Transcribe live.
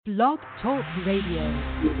Blog Talk Radio.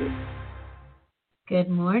 Good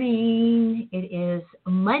morning. It is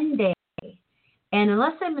Monday, and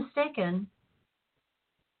unless I'm mistaken,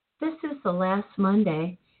 this is the last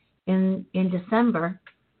Monday in December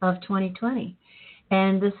of 2020.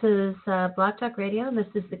 And this is Blog Talk Radio. This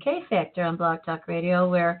is the K Factor on Blog Talk Radio,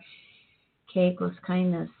 where K equals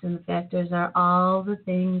kindness, and the factors are all the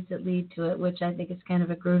things that lead to it, which I think is kind of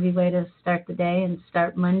a groovy way to start the day and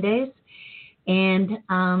start Mondays. And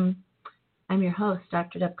I'm your host,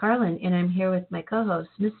 Dr. Deb Carlin, and I'm here with my co-host,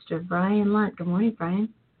 Mr. Brian Lunt. Good morning, Brian.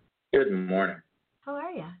 Good morning. How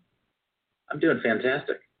are you? I'm doing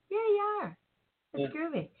fantastic. Yeah, you are. That's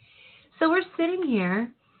groovy. So we're sitting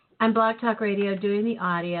here on Blog Talk Radio doing the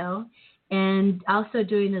audio and also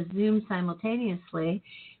doing the Zoom simultaneously.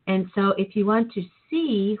 And so if you want to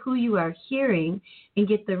see who you are hearing and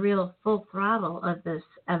get the real full throttle of this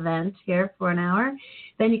event here for an hour,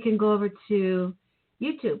 then you can go over to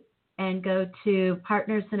YouTube and go to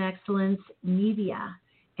Partners in Excellence Media,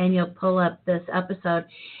 and you'll pull up this episode.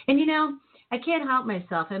 And, you know, I can't help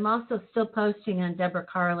myself. I'm also still posting on Deb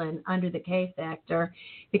Carlin under the K Factor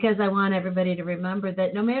because I want everybody to remember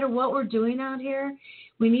that no matter what we're doing out here,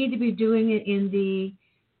 we need to be doing it in the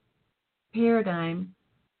paradigm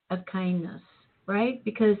of kindness, right?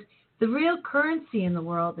 Because the real currency in the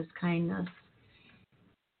world is kindness.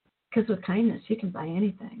 Because with kindness, you can buy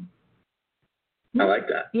anything. I like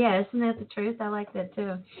that. Yeah, isn't that the truth? I like that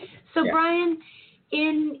too. So, yeah. Brian,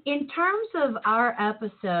 in terms of our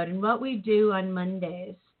episode and what we do on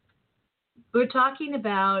Mondays, we're talking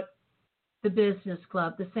about the business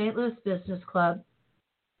club, the St. Louis Business Club.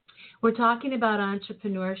 We're talking about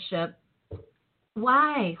entrepreneurship.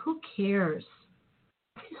 Why? Who cares?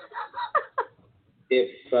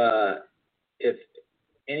 If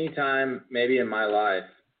any time maybe in my life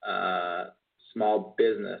small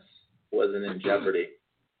business wasn't in jeopardy,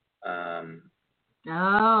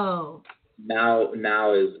 now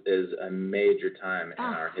is a major time in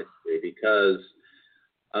our history because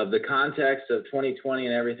of the context of 2020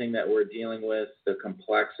 and everything that we're dealing with, the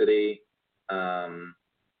complexity of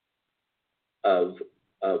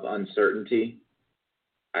uncertainty.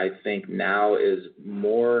 I think now is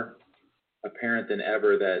more apparent than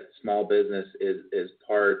ever that small business is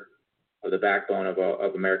part of the backbone of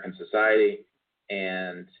American society,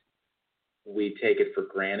 and we take it for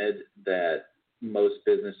granted that most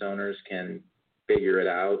business owners can figure it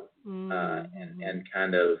out and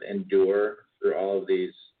kind of endure through all of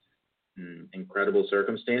these incredible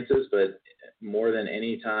circumstances. But more than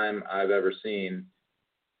any time I've ever seen,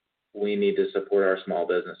 we need to support our small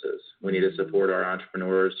businesses. We need to support our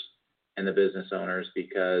entrepreneurs and the business owners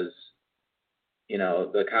because, you know,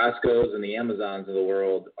 the Costcos and the Amazons of the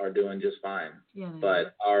world are doing just fine. Yeah,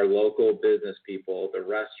 but our local business people, the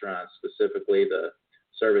restaurants, specifically the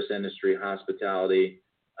service industry, hospitality,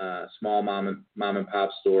 small mom and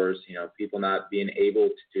pop stores, you know, people not being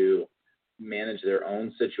able to manage their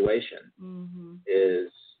own situation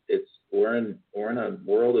we're in a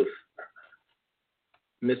world of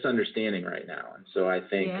misunderstanding right now. And so I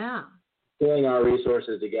think pulling our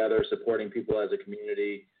resources together, supporting people as a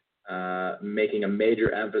community, making a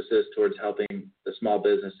major emphasis towards helping the small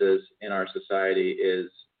businesses in our society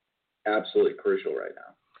is absolutely crucial right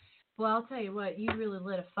now. Well, I'll tell you what, you really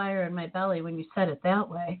lit a fire in my belly when you said it that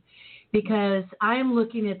way, because I'm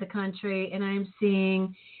looking at the country and I'm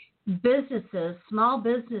seeing businesses, small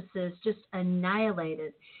businesses, just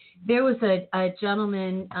annihilated. There was a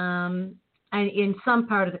gentleman in some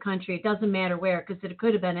part of the country, it doesn't matter where, because it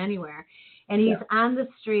could have been anywhere, and he's on the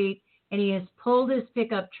street and he has pulled his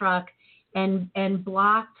pickup truck and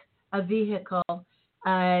blocked a vehicle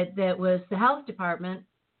that was the health department,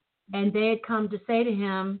 and they had come to say to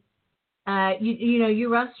him, you know, your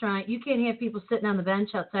restaurant, you can't have people sitting on the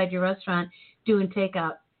bench outside your restaurant doing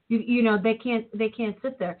takeout. You know, they can't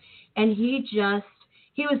sit there. And he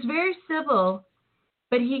was very civil,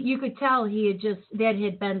 but you could tell that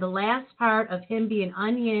had been the last part of him being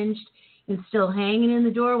unhinged and still hanging in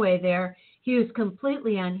the doorway there. He was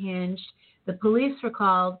completely unhinged. The police were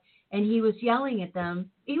called, and he was yelling at them.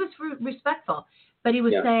 He was respectful, but he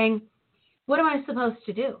was saying, what am I supposed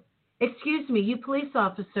to do? Excuse me, you police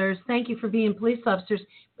officers, thank you for being police officers,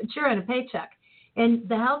 but you're on a paycheck. And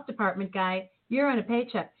the health department guy, you're on a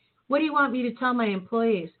paycheck. What do you want me to tell my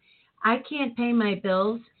employees? I can't pay my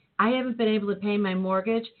bills. I haven't been able to pay my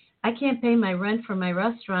mortgage. I can't pay my rent for my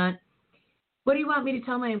restaurant. What do you want me to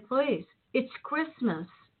tell my employees? It's Christmas.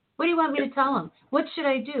 What do you want me to tell them? What should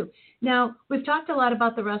I do? Now, we've talked a lot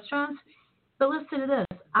about the restaurants, but listen to this.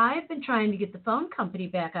 I've been trying to get the phone company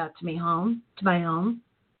back out to my home.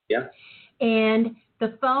 Yeah. And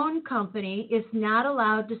The phone company is not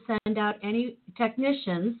allowed to send out any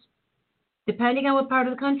technicians, depending on what part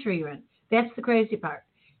of the country you're in. That's the crazy part.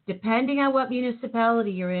 Depending on what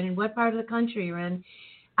municipality you're in and what part of the country you're in,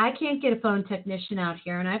 I can't get a phone technician out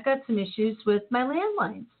here, and I've got some issues with my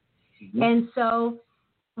landlines. Mm-hmm. And so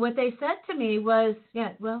what they said to me was,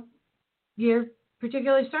 yeah, well, your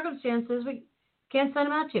particular circumstances, we can't send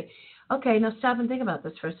them out to you. Okay, now stop and think about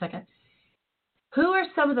this for a second. Who are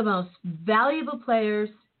some of the most valuable players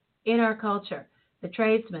in our culture? The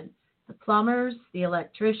tradesmen, the plumbers, the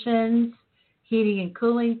electricians, heating and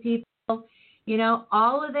cooling people,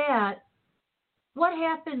 all of that. What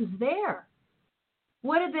happens there?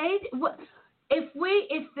 What do they?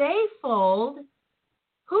 If they fold,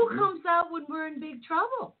 who comes out when we're in big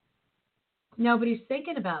trouble? Nobody's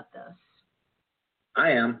thinking about this.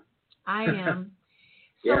 I am. So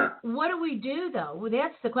yeah. What do we do, though? Well,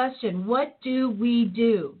 that's the question. What do we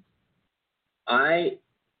do? For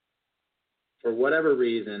whatever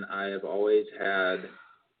reason, I have always had,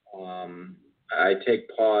 I take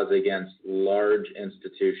pause against large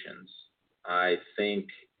institutions. I think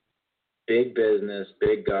big business,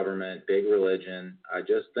 big government, big religion. I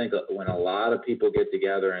just think when a lot of people get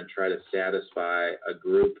together and try to satisfy a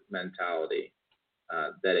group mentality,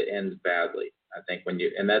 that it ends badly. I think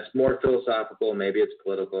and that's more philosophical, maybe it's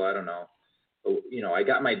political, I don't know. But, I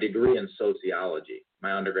got my degree in sociology,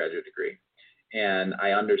 my undergraduate degree, and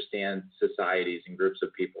I understand societies and groups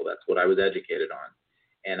of people. That's what I was educated on.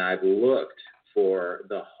 And I've looked for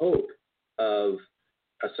the hope of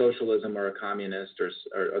a socialism or a communist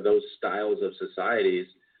or those styles of societies.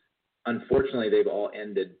 Unfortunately, they've all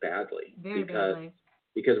ended badly. Very badly.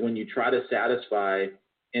 Because when you try to satisfy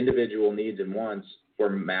individual needs and wants for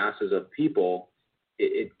masses of people,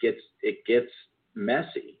 it gets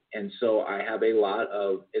messy. And so I have a lot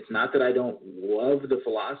of, it's not that I don't love the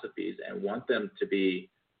philosophies and want them to be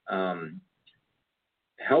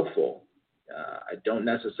helpful. I don't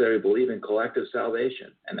necessarily believe in collective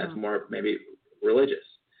salvation, and that's more maybe religious.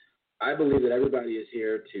 I believe that everybody is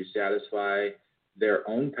here to satisfy their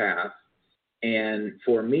own path. And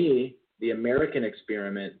for me, the American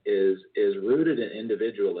experiment is rooted in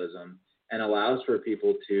individualism and allows for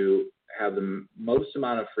people to have the most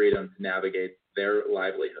amount of freedom to navigate their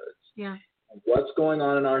livelihoods. Yeah. What's going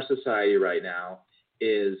on in our society right now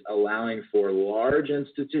is allowing for large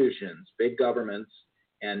institutions, big governments,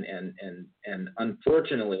 and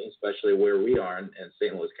unfortunately, especially where we are in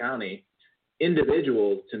St. Louis County,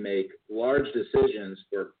 individuals to make large decisions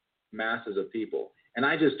for masses of people. And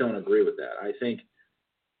I just don't agree with that. I think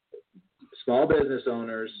small business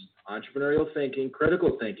owners, entrepreneurial thinking,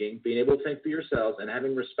 critical thinking, being able to think for yourselves and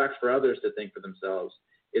having respect for others to think for themselves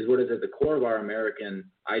is what is at the core of our American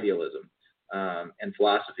idealism and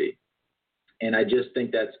philosophy. And I just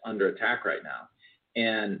think that's under attack right now.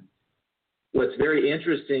 And what's very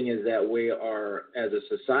interesting is that we are, as a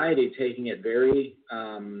society, taking it very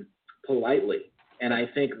politely. And I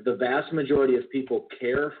think the vast majority of people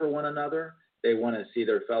care for one another. They want to see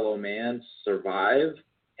their fellow man survive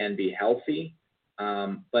and be healthy.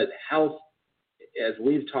 But health, as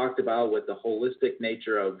we've talked about with the holistic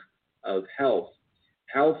nature of health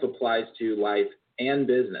applies to life and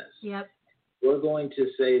business. Yep. We're going to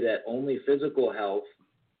say that only physical health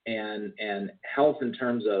and health in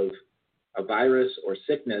terms of a virus or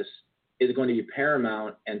sickness is going to be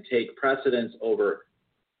paramount and take precedence over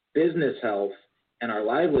business health and our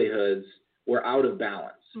livelihoods. We're out of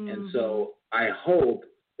balance. Mm-hmm. And so I hope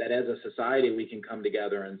that as a society we can come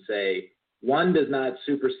together and say, one does not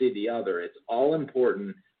supersede the other. It's all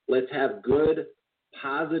important. Let's have good,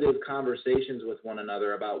 positive conversations with one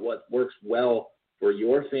another about what works well for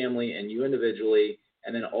your family and you individually,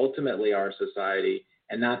 and then ultimately our society,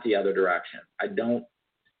 and not the other direction. I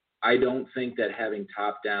don't think that having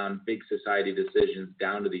top-down big society decisions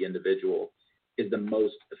down to the individual is the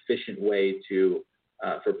most efficient way to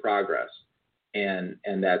for progress, and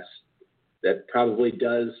that probably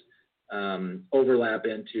does overlap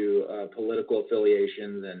into political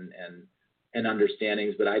affiliations and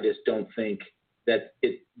understandings, but I just don't think that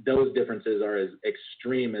those differences are as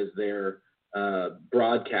extreme as they're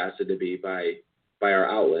broadcasted to be by our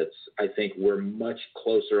outlets. I think we're much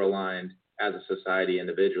closer aligned as a society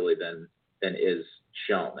individually than is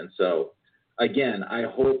shown. And so, again, I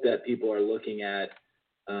hope that people are looking at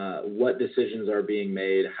what decisions are being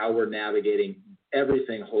made, how we're navigating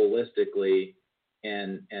everything holistically,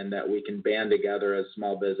 and that we can band together as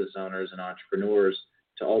small business owners and entrepreneurs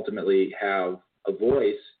to ultimately have a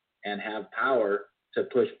voice and have power to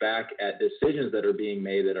push back at decisions that are being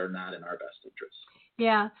made that are not in our best interest.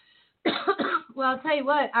 Yeah. Well, I'll tell you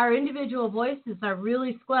what, our individual voices are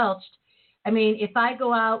really squelched I mean, if I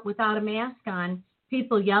go out without a mask on,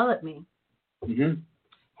 people yell at me. Mm-hmm.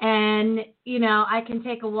 And, you know, I can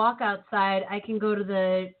take a walk outside. I can go to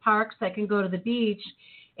the parks. I can go to the beach,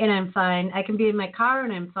 and I'm fine. I can be in my car,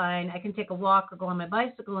 and I'm fine. I can take a walk or go on my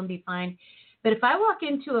bicycle and be fine. But if I walk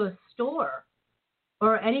into a store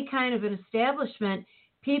or any kind of an establishment,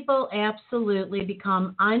 people absolutely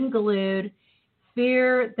become unglued,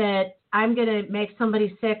 fear that I'm going to make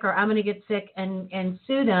somebody sick or I'm going to get sick and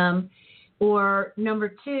sue them. Or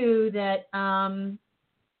number two, that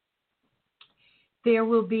there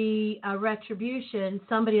will be a retribution.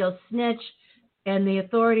 Somebody will snitch and the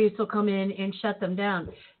authorities will come in and shut them down.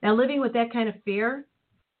 Now, living with that kind of fear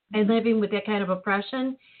and living with that kind of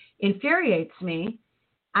oppression infuriates me.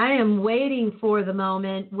 I am waiting for the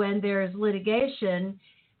moment when there's litigation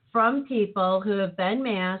from people who have been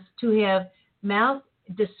masked, who have mouth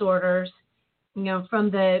disorders, you know,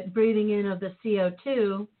 from the breathing in of the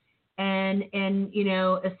CO2 and you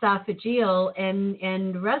know, esophageal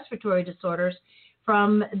and respiratory disorders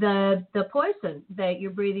from the poison that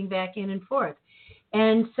you're breathing back in and forth.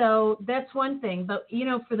 And so that's one thing. But, you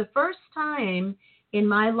know, for the first time in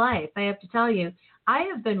my life, I have to tell you, I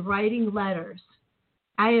have been writing letters.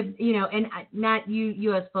 I have, you know, and not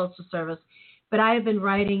U.S. Postal Service, but I have been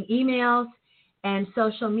writing emails and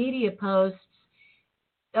social media posts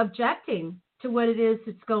objecting to what it is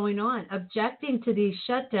that's going on, objecting to these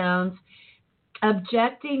shutdowns,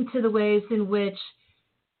 objecting to the ways in which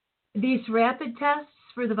these rapid tests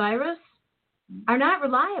for the virus are not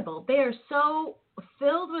reliable. They are so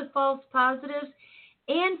filled with false positives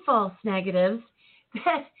and false negatives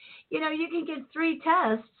that, you know, you can get 3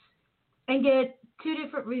 tests and get 2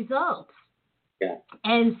 different results. Yeah.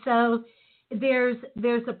 And so there's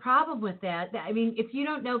a problem with that. I mean, if you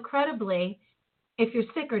don't know credibly if you're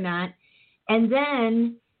sick or not, and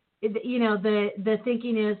then, you know, the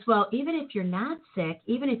thinking is, well, even if you're not sick,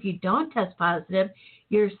 even if you don't test positive,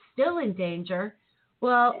 you're still in danger.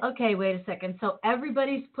 Well, okay, wait a second. So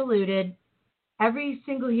everybody's polluted. Every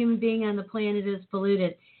single human being on the planet is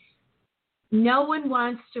polluted. No one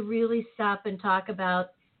wants to really stop and talk about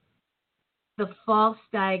the false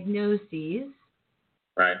diagnoses,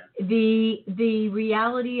 right? The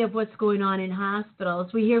reality of what's going on in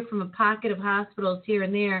hospitals. We hear from a pocket of hospitals here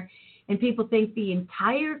and there, and people think the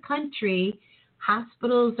entire country,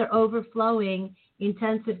 hospitals are overflowing,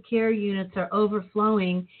 intensive care units are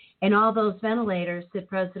overflowing, and all those ventilators that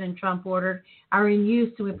President Trump ordered are in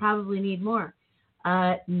use, and we probably need more.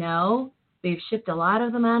 No, we've shipped a lot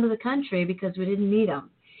of them out of the country because we didn't need them.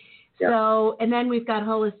 Yeah. So, and then we've got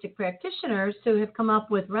holistic practitioners who have come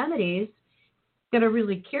up with remedies that are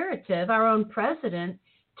really curative. Our own president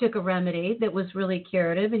took a remedy that was really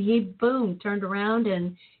curative, and he, boom, turned around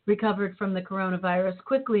and recovered from the coronavirus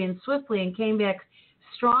quickly and swiftly and came back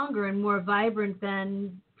stronger and more vibrant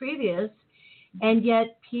than previous. And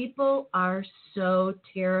yet people are so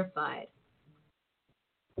terrified.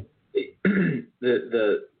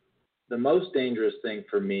 The most dangerous thing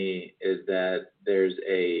for me is that there's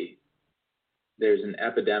an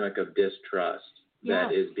epidemic of distrust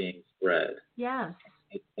that is being spread. Yes.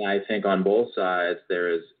 And I think on both sides there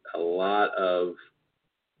is a lot of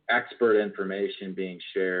expert information being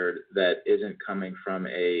shared that isn't coming from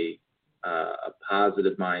a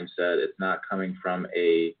positive mindset. It's not coming from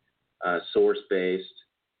a source-based,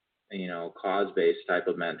 you know, cause-based type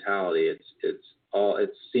of mentality.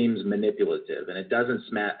 It seems manipulative, and it doesn't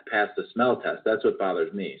pass the smell test. That's what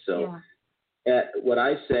bothers me. So what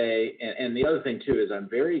I say, and the other thing too, is I'm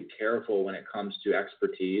very careful when it comes to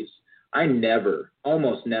expertise. I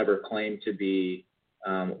almost never claim to be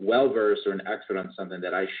well-versed or an expert on something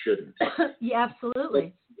that I shouldn't. Yeah,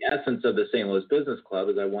 absolutely. The essence of the St. Louis Business Club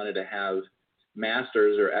is I wanted to have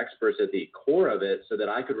masters or experts at the core of it so that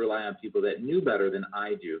I could rely on people that knew better than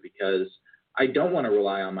I do, because I don't want to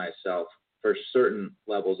rely on myself for certain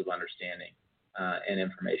levels of understanding and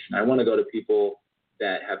information. I want to go to people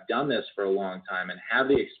that have done this for a long time and have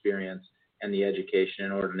the experience and the education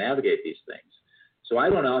in order to navigate these things. So I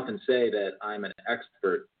don't often say that I'm an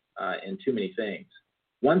expert in too many things.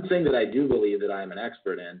 One thing that I do believe that I'm an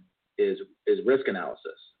expert in is risk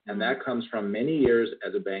analysis. And that comes from many years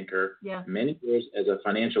as a banker, many years as a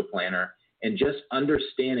financial planner, and just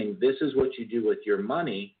understanding this is what you do with your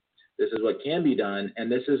money, this is what can be done,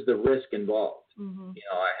 and this is the risk involved. Mm-hmm. You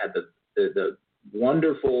know, I had the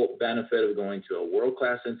wonderful benefit of going to a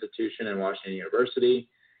world-class institution in Washington University.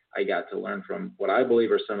 I got to learn from what I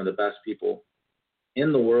believe are some of the best people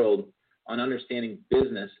in the world on understanding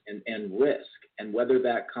business and risk, and whether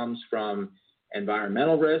that comes from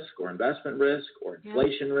environmental risk or investment risk or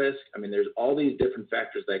inflation risk. I mean, there's all these different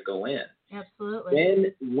factors that go in.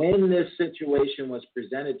 Absolutely. When this situation was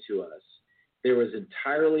presented to us, there was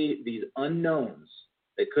entirely these unknowns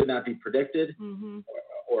that could not be predicted,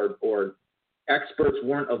 or experts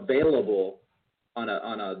weren't available on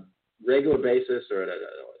a regular basis or at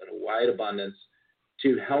a wide abundance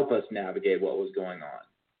to help us navigate what was going on.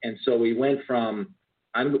 And so we went from,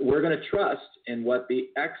 we're going to trust in what the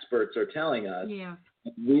experts are telling us. Yeah.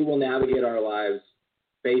 We will navigate our lives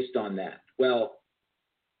based on that. Well,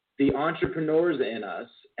 the entrepreneurs in us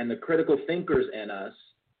and the critical thinkers in us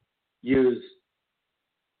use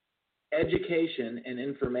education and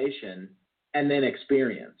information and then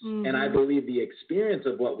experience. And I believe the experience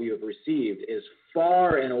of what we have received is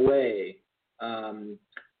far and away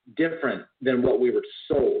different than what we were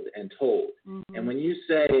sold and told. And when you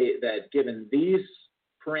say that given these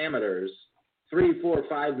parameters, 3, 4,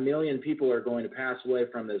 5 million people are going to pass away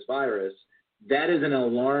from this virus, that is an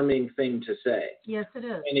alarming thing to say. Yes, it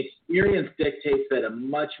is. And experience dictates that a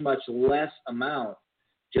much, much less amount,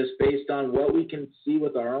 just based on what we can see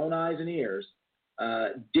with our own eyes and ears,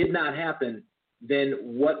 did not happen, then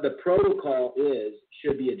what the protocol is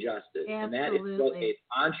should be adjusted. Absolutely. And that is what an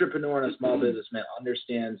entrepreneur and a small businessman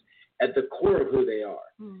understands at the core of who they are.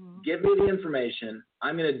 Give me the information.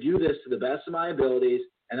 I'm going to do this to the best of my abilities,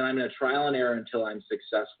 and then I'm going to trial and error until I'm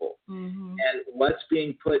successful. And what's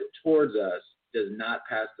being put towards us does not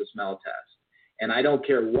pass the smell test. And I don't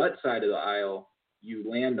care what side of the aisle you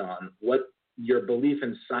land on, what your belief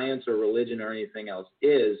in science or religion or anything else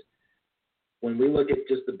is. When we look at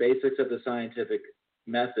just the basics of the scientific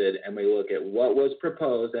method and we look at what was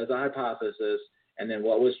proposed as a hypothesis and then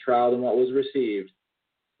what was trialed and what was received,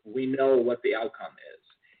 we know what the outcome is.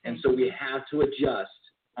 And so we have to adjust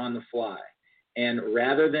on the fly. And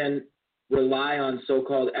rather than rely on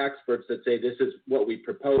so-called experts that say this is what we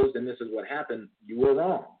proposed and this is what happened, you were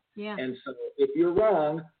wrong. Yeah. And so if you're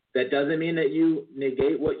wrong, that doesn't mean that you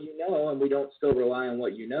negate what you know, and we don't still rely on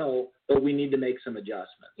what you know, but we need to make some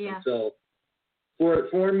adjustments. Yeah. And so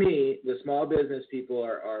for me, the small business people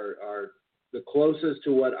are the closest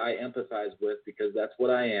to what I empathize with, because that's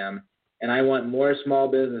what I am. And I want more small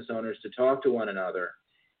business owners to talk to one another.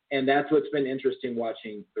 And that's what's been interesting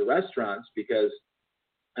watching the restaurants, because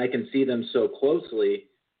I can see them so closely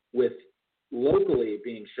with locally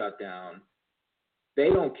being shut down. They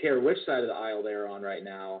don't care which side of the aisle they're on right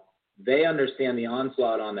now. They understand the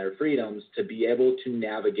onslaught on their freedoms to be able to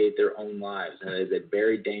navigate their own lives. And it is a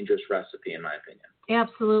very dangerous recipe, in my opinion.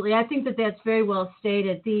 Absolutely. I think that that's very well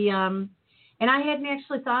stated. And I hadn't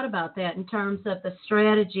actually thought about that in terms of the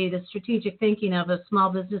strategy, the strategic thinking of a small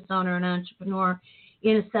business owner and entrepreneur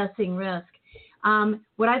in assessing risk.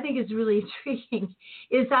 What I think is really intriguing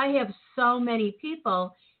is I have so many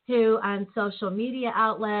people who on social media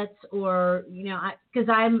outlets, or, you know, because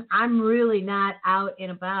I'm really not out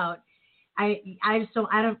and about. I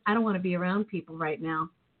don't want to be around people right now.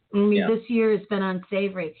 I mean, This year has been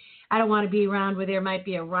unsavory. I don't want to be around where there might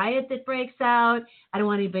be a riot that breaks out. I don't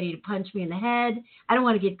want anybody to punch me in the head. I don't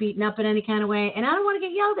want to get beaten up in any kind of way. And I don't want to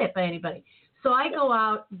get yelled at by anybody. So I go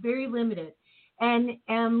out very limited. And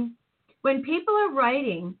when people are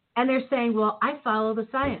writing and they're saying, well, I follow the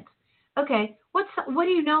science. Okay, what do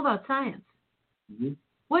you know about science?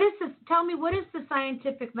 What is this? Tell me, what is the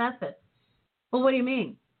scientific method? Well, what do you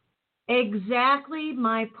mean? Exactly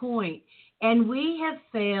my point. And we have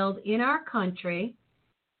failed in our country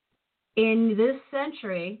in this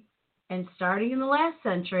century and starting in the last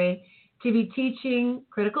century to be teaching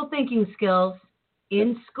critical thinking skills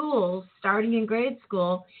in schools, starting in grade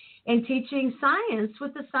school, and teaching science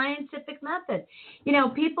with the scientific method. You know,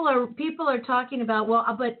 people are talking about, well,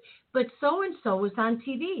 but so-and-so was on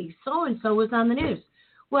TV, so-and-so was on the news.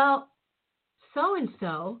 Well,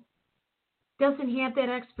 so-and-so doesn't have that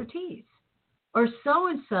expertise, or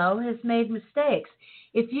so-and-so has made mistakes.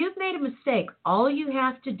 If you've made a mistake, all you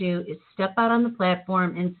have to do is step out on the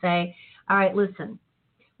platform and say, all right, listen,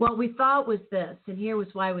 what we thought was this, and here was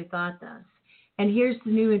why we thought this. And here's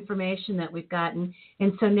the new information that we've gotten.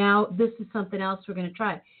 And so now this is something else we're going to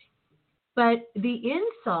try. But the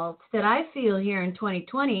insult that I feel here in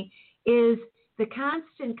 2020 is the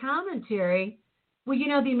constant commentary. Well, you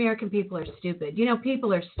know, the American people are stupid. You know,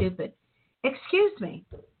 people are stupid. Excuse me.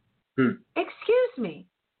 Excuse me.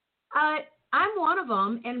 I'm one of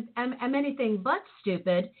them, and I'm anything but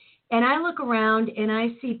stupid. And I look around and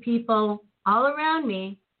I see people all around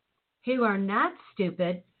me who are not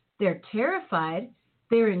stupid. They're terrified.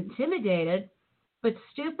 They're intimidated. But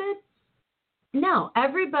stupid? No.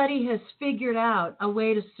 Everybody has figured out a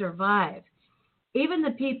way to survive. Even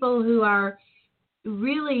the people who are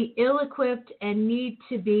really ill-equipped and need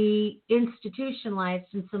to be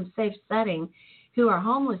institutionalized in some safe setting who are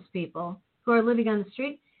homeless people, who are living on the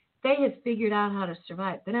street, they have figured out how to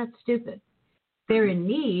survive. They're not stupid. They're in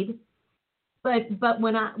need. But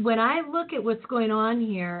when I look at what's going on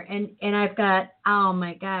here, and I've got, oh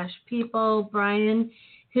my gosh, people, Brian,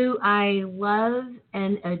 who I love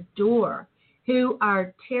and adore, who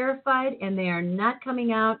are terrified and they are not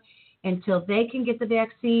coming out until they can get the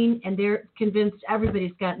vaccine, and they're convinced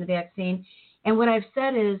everybody's gotten the vaccine. And what I've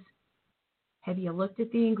said is, have you looked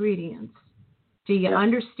at the ingredients? Do you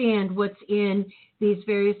understand what's in these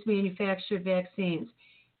various manufactured vaccines?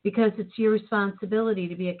 Because it's your responsibility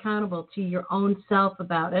to be accountable to your own self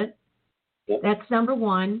about it. Yep. That's number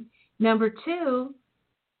one. Number two,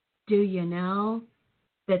 do you know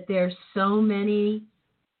that there's so many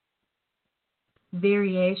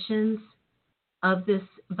variations of this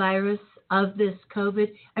virus, of this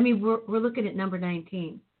COVID? I mean, we're looking at number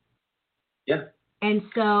 19. Yeah. And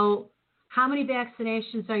so how many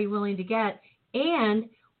vaccinations are you willing to get? And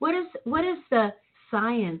what is the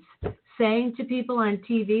science saying to people on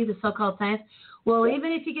TV, the so-called science? Well,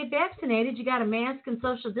 even if you get vaccinated, you got a mask and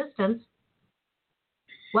social distance.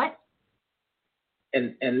 What?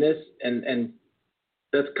 And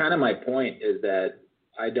that's kind of my point, is that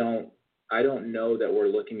I don't know that we're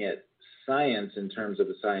looking at science in terms of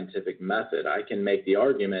the scientific method. I can make the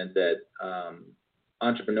argument that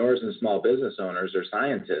entrepreneurs and small business owners are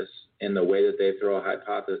scientists in the way that they throw a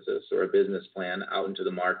hypothesis or a business plan out into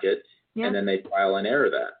the market. Yeah. And then they trial and error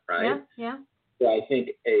that, right? Yeah. So I think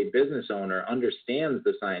a business owner understands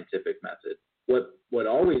the scientific method. What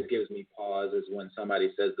always gives me pause is when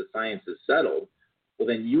somebody says the science is settled. Well,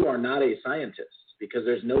 then you are not a scientist, because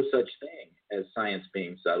there's no such thing as science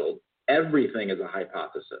being settled. Everything is a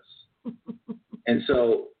hypothesis. And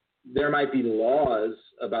so there might be laws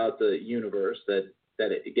about the universe that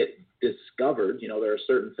it get discovered. You know, there are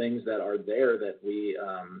certain things that are there that we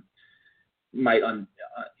might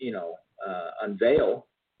unveil,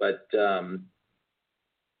 but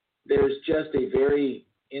there's just a very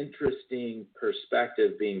interesting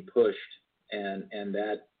perspective being pushed, and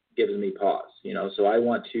that gives me pause. You know, so I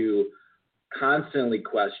want to constantly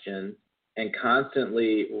question and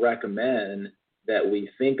constantly recommend that we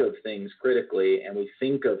think of things critically and we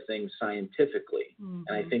think of things scientifically. Mm-hmm.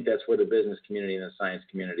 And I think that's where the business community and the science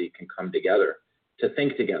community can come together to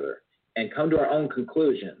think together and come to our own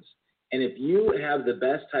conclusions. And if you have the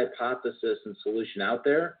best hypothesis and solution out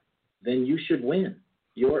there, then you should win.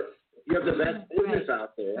 You have the best business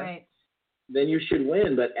out there, then you should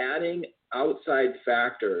win. But adding outside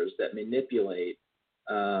factors that manipulate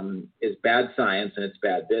is bad science, and it's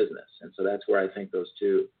bad business. And so that's where I think those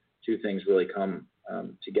two things really come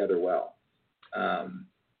together well.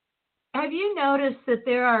 Have you noticed that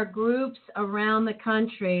there are groups around the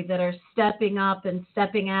country that are stepping up and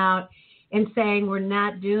stepping out and saying we're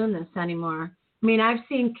not doing this anymore? I mean, I've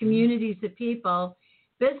seen communities of people,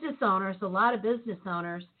 business owners, a lot of business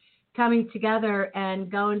owners, coming together and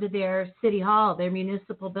going to their city hall, their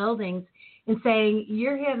municipal buildings, and saying,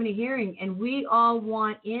 you're having a hearing and we all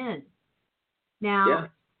want in. Now,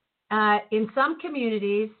 in some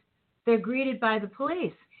communities, they're greeted by the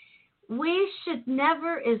police. We should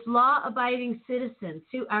never, as law-abiding citizens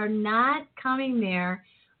who are not coming there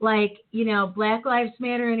like, you know, Black Lives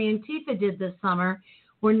Matter and Antifa did this summer,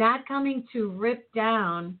 we're not coming to rip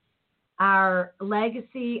down our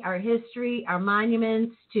legacy, our history, our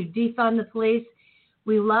monuments, to defund the police.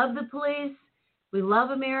 We love the police. We love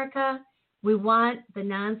America. We want the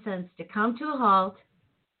nonsense to come to a halt.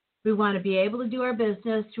 We want to be able to do our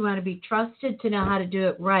business. We want to be trusted to know how to do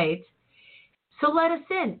it right. So let us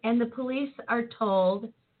in. And the police are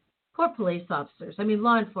told, poor police officers, I mean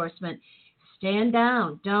law enforcement, stand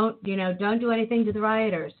down. Don't do anything to the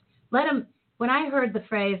rioters. Let them. When I heard the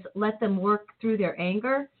phrase, let them work through their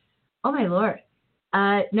anger, oh my Lord,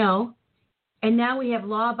 no. And now we have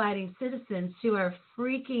law-abiding citizens who are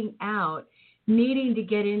freaking out, needing to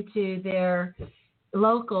get into their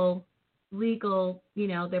local legal,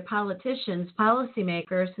 their politicians,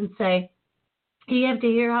 policymakers, and say, you have to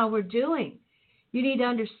hear how we're doing. You need to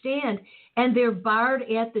understand. And they're barred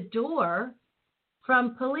at the door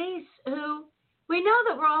from police who, we know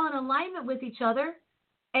that we're all in alignment with each other.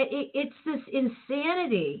 It's this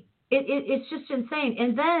insanity. It's just insane.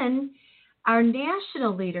 And then our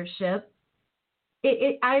national leadership,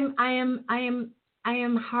 I am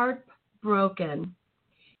heartbroken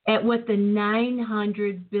at what the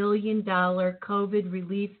 $900 billion COVID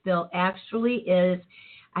relief bill actually is.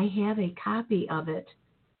 I have a copy of it.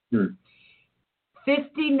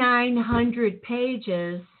 5,900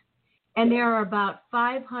 pages, and there are about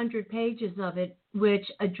 500 pages of it which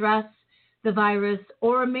address the virus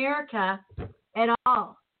or America at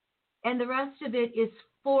all. and the rest of it is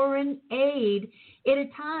foreign aid at a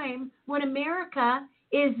time when America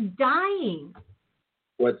is dying.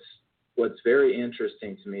 What's very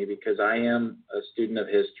interesting to me, because I am a student of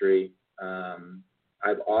history,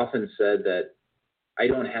 I've often said that I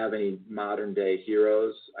don't have any modern day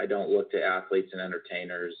heroes. I don't look to athletes and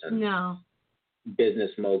entertainers and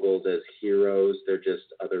business moguls as heroes. They're just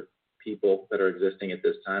other people that are existing at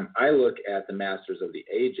this time. I look at the masters of the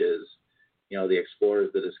ages, the explorers,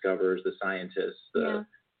 the discoverers, the scientists, the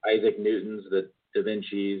Isaac Newtons, the Da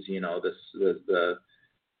Vinci's, the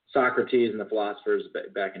Socrates and the philosophers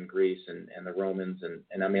back in Greece and the Romans.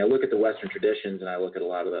 And I mean, I look at the Western traditions and I look at a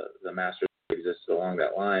lot of the masters that existed along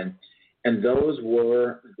that line. And those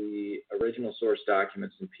were the original source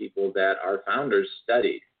documents and people that our founders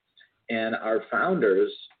studied. And our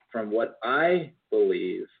founders, from what I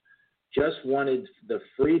believe, just wanted the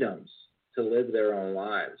freedoms to live their own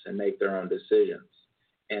lives and make their own decisions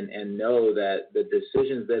and know that the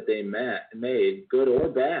decisions that they made, good or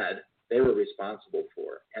bad, they were responsible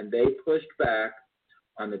for. And they pushed back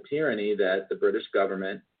on the tyranny that the British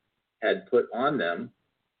government had put on them.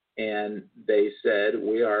 And they said,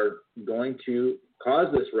 we are going to cause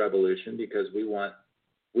this revolution because we want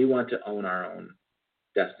to own our own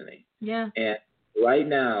destiny. Yeah. And right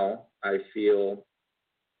now, I feel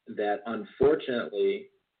that unfortunately,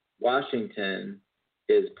 Washington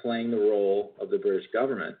is playing the role of the British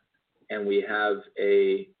government, and we have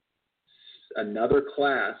another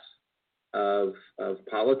class of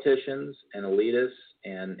politicians and elitists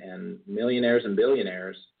and millionaires and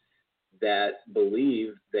billionaires that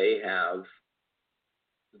believe they have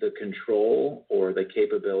the control or the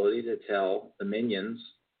capability to tell the minions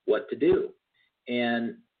what to do.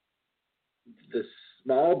 And the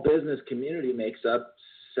small business community makes up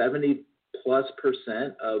 70+%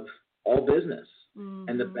 of all business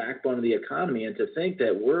and the backbone of the economy. And to think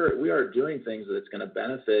that we are doing things that's going to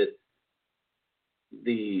benefit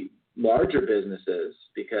the larger businesses,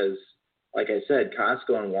 because like I said,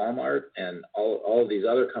 Costco and Walmart and all of these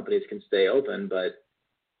other companies can stay open, but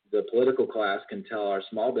the political class can tell our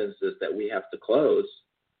small businesses that we have to close.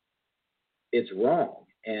 It's wrong.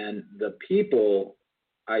 And the people,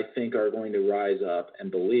 I think, are going to rise up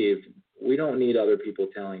and believe we don't need other people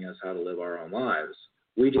telling us how to live our own lives.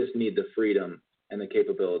 We just need the freedom and the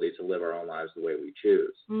capability to live our own lives the way we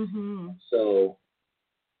choose. Mm-hmm. So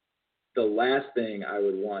the last thing I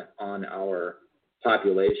would want on our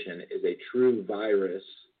population is a true virus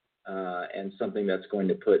and something that's going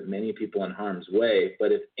to put many people in harm's way.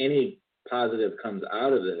 But if any positive comes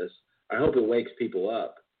out of this, I hope it wakes people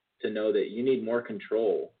up to know that you need more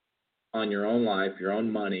control on your own life, your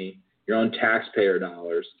own money, your own taxpayer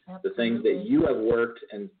dollars, Absolutely. The things that you have worked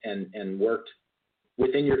and worked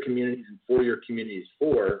within your communities and for your communities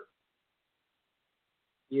for.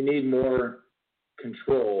 You need more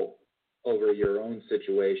control over your own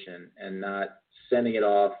situation and not sending it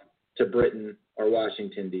off to Britain or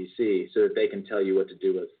Washington, D.C. so that they can tell you what to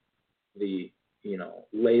do with the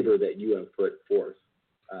labor that you have put forth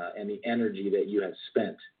and the energy that you have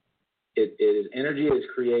spent. Energy is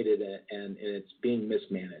created and it's being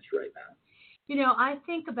mismanaged right now. I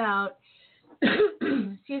think about,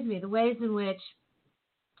 the ways in which,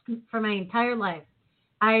 for my entire life,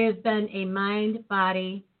 I have been a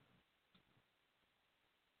mind-body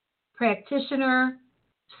practitioner,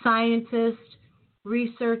 scientist,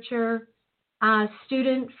 researcher,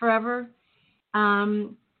 student forever,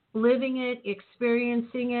 living it,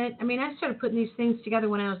 experiencing it. I mean, I started putting these things together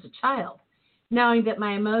when I was a child, knowing that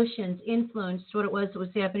my emotions influenced what it was that was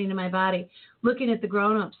happening to my body, looking at the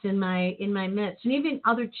grown-ups in my midst, and even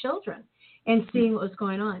other children, and seeing what was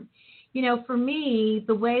going on. For me,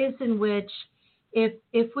 the ways in which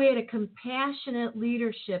if we had a compassionate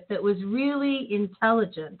leadership that was really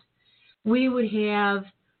intelligent, we would have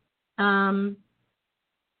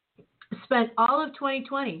spent all of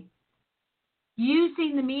 2020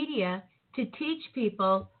 using the media to teach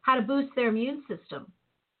people how to boost their immune system.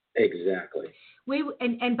 Exactly.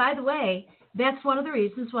 And by the way, that's one of the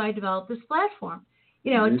reasons why I developed this platform.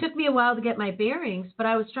 It took me a while to get my bearings, but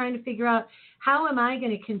I was trying to figure out how am I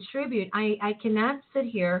going to contribute. I cannot sit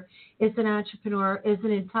here as an entrepreneur, as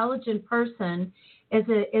an intelligent person, as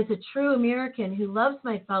a true American who loves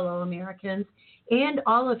my fellow Americans and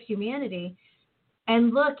all of humanity,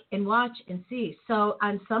 and look and watch and see. So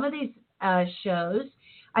on some of these shows,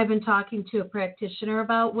 I've been talking to a practitioner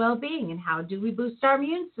about well-being and how do we boost our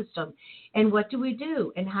immune system and what do we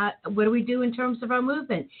do and what do we do in terms of our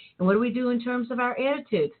movement and what do we do in terms of our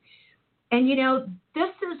attitudes. And,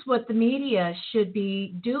 this is what the media should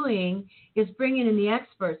be doing, is bringing in the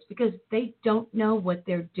experts, because they don't know what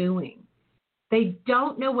they're doing. They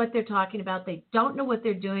don't know what they're talking about. They don't know what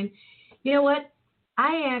they're doing. You know what?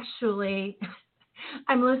 I'm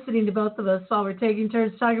listening to both of us while we're taking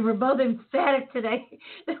turns talking. We're both emphatic today.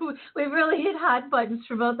 We really hit hot buttons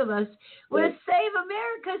for both of us. With Save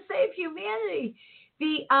America, Save Humanity.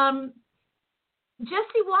 The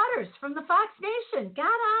Jesse Waters from the Fox Nation got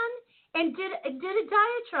on and did a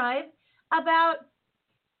diatribe about,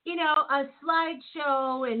 a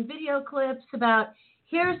slideshow and video clips about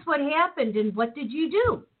here's what happened and what did you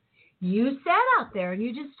do? You sat out there and you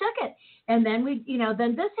just took it. And then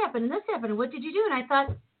then this happened and this happened. And what did you do? And I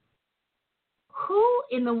thought, who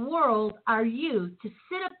in the world are you to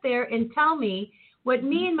sit up there and tell me what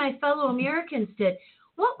me and my fellow Americans did?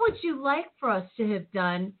 What would you like for us to have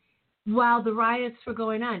done while the riots were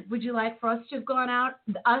going on? Would you like for us to have gone out,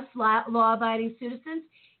 us law-abiding citizens,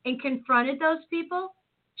 and confronted those people?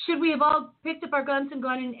 Should we have all picked up our guns and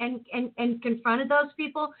gone and confronted those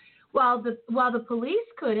people while the police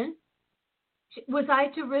couldn't? Was I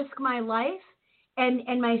to risk my life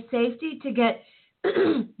and my safety to get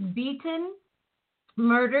beaten,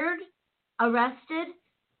 murdered, arrested,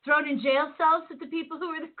 thrown in jail cells with the people who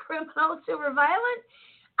were the criminals who were violent?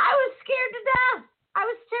 I was scared to death. I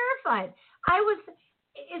was terrified.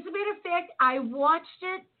 As a matter of fact, I watched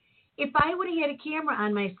it. If I would have had a camera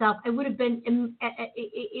on myself, I would have been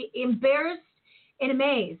embarrassed and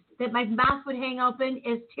amazed that my mouth would hang open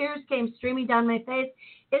as tears came streaming down my face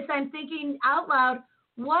as I'm thinking out loud,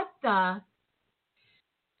 what the?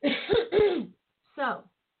 So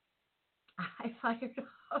I fired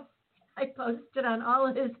off. I posted on all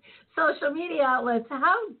of his social media outlets.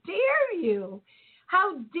 How dare you?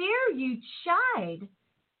 How dare you chide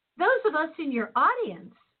those of us in your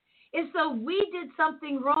audience as though we did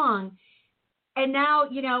something wrong. And now,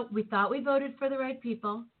 we thought we voted for the right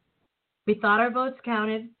people. We thought our votes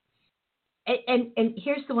counted. And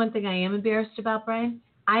here's the one thing I am embarrassed about, Brian.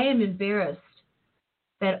 I am embarrassed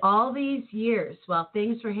that all these years while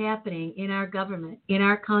things were happening in our government, in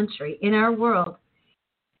our country, in our world,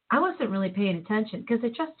 I wasn't really paying attention because I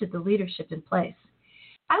trusted the leadership in place.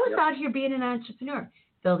 I was out here being an entrepreneur,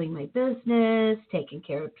 building my business, taking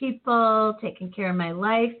care of people, taking care of my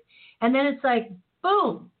life. And then it's like,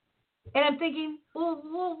 boom. And I'm thinking,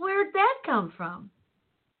 well where'd that come from?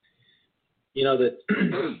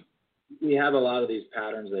 That we have a lot of these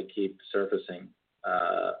patterns that keep surfacing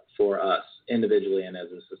for us individually and as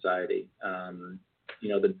a society.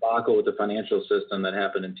 The debacle with the financial system that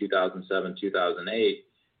happened in 2007, 2008,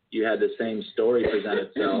 you had the same story present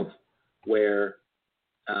itself where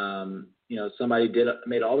somebody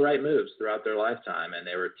made all the right moves throughout their lifetime, and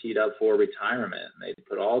they were teed up for retirement. And they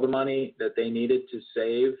put all the money that they needed to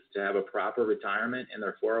save to have a proper retirement in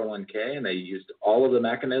their 401k, and they used all of the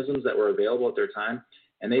mechanisms that were available at their time,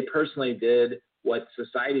 and they personally did what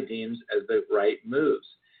society deems as the right moves.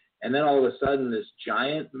 And then all of a sudden, this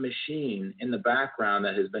giant machine in the background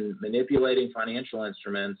that has been manipulating financial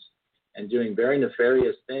instruments and doing very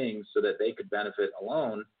nefarious things so that they could benefit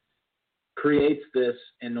alone creates this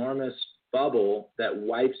enormous bubble that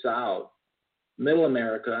wipes out middle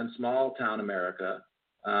America and small town America.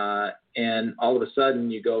 And all of a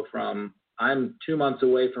sudden you go from, I'm 2 months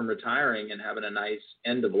away from retiring and having a nice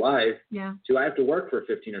end of life to I have to work for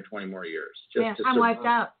 15 or 20 more years. I'm wiped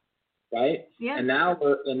out. Right? Yeah. And now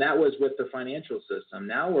that was with the financial system.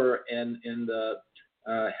 Now we're in the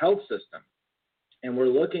health system, and we're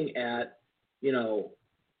looking at,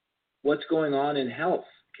 what's going on in health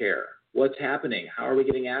care. What's happening? How are we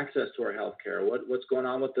getting access to our health care? What's going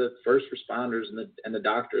on with the first responders and the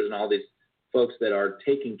doctors and all these folks that are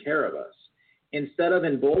taking care of us? Instead of,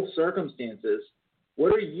 in both circumstances,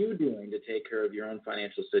 what are you doing to take care of your own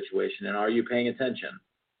financial situation, and are you paying attention?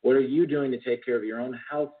 What are you doing to take care of your own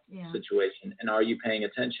health situation, and are you paying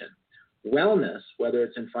attention? Wellness, whether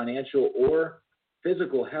it's in financial or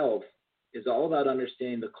physical health, is all about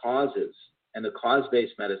understanding the causes and the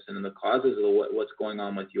cause-based medicine and the causes of what's going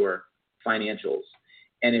on with your financials.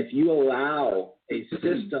 And if you allow a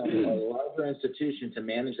system or a larger institution to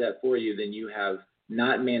manage that for you, then you have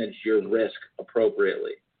not managed your risk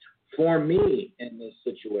appropriately. For me, in this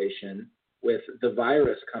situation, with the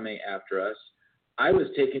virus coming after us, I was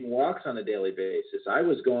taking walks on a daily basis. I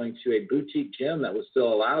was going to a boutique gym that was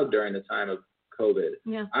still allowed during the time of COVID.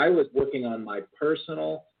 Yeah. I was working on my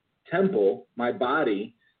personal temple, my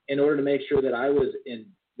body, in order to make sure that I was in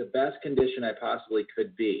the best condition I possibly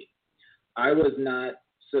could be. I was not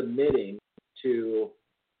submitting to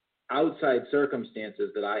outside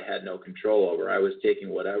circumstances that I had no control over. I was taking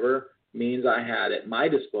whatever means I had at my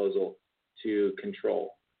disposal to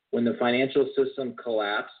control. When the financial system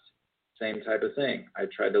collapsed same type of thing. I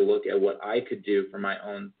tried to look at what I could do for my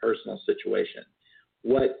own personal situation.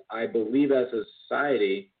 What I believe as a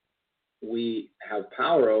society we have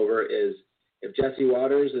power over is if Jesse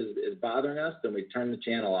Waters is bothering us, then we turn the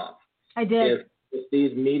channel off. I did. If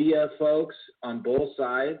these media folks on both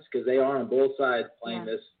sides, because they are on both sides playing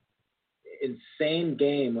this insane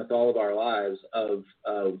game with all of our lives of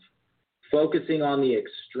focusing on the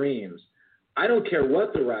extremes. I don't care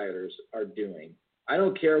what the rioters are doing. I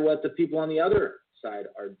don't care what the people on the other side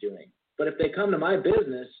are doing. But if they come to my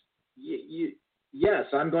business, yes,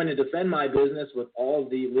 I'm going to defend my business with all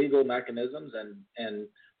the legal mechanisms and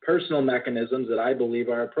personal mechanisms that I believe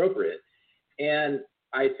are appropriate. And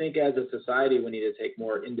I think as a society, we need to take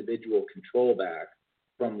more individual control back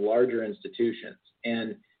from larger institutions.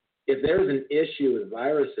 And if there's an issue with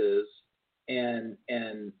viruses and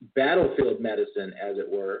battlefield medicine, as it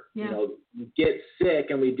were, you get sick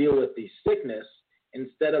and we deal with the sickness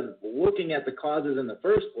instead of looking at the causes in the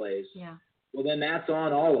first place, well, then that's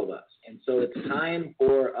on all of us. And so it's time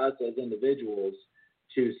for us as individuals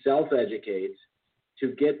to self-educate, to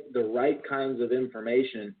get the right kinds of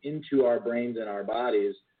information into our brains and our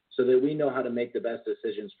bodies so that we know how to make the best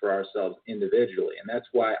decisions for ourselves individually. And that's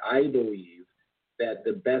why I believe that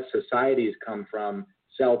the best societies come from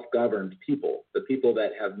self-governed people, the people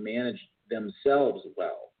that have managed themselves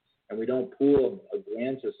well. And we don't pool a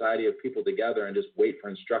grand society of people together and just wait for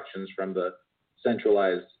instructions from the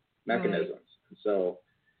centralized mechanisms. Right. And so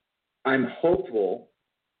I'm hopeful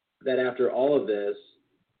that after all of this,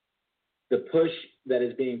 the push that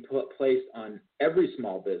is being placed on every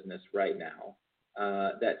small business right now,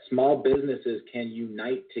 that small businesses can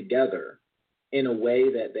unite together in a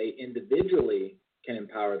way that they individually can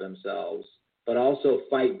empower themselves, but also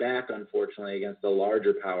fight back, unfortunately, against the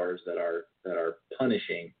larger powers that are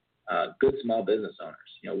punishing good small business owners.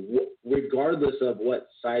 Regardless of what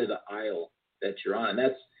side of the aisle that you're on. And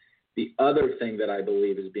that's the other thing that I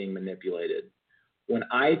believe is being manipulated. When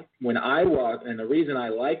I walk, and the reason I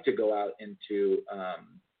like to go out into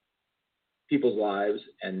people's lives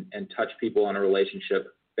and touch people on a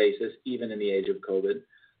relationship basis, even in the age of COVID,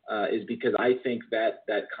 is because I think that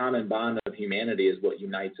common bond of humanity is what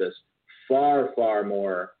unites us far, far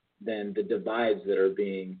more than the divides that are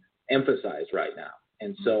being emphasized right now.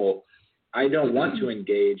 And so I don't want to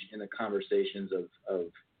engage in the conversations of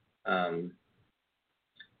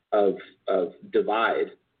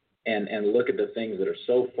divide and look at the things that are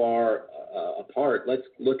so far apart. Let's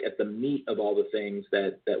look at the meat of all the things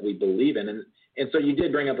that we believe in. And so you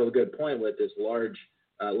did bring up a good point with this large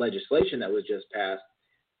legislation that was just passed.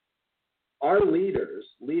 Our leaders,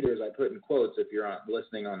 I put in quotes if you're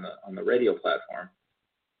listening on the radio platform,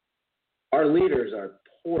 our leaders are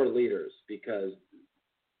poor leaders because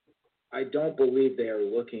I don't believe they are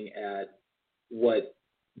looking at what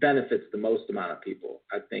benefits the most amount of people.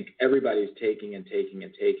 I think everybody's taking and taking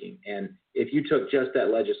and taking. And if you took just that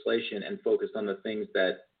legislation and focused on the things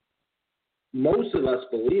that most of us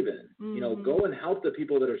believe in, go and help the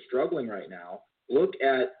people that are struggling right now. Look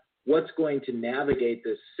at what's going to navigate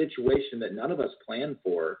this situation that none of us planned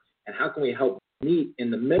for, and how can we help meet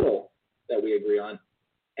in the middle that we agree on,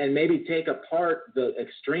 and maybe take apart the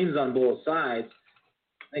extremes on both sides.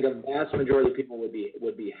 I think a vast majority of people would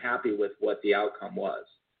be happy with what the outcome was.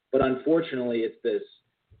 But unfortunately, it's this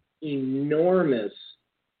enormous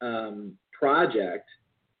project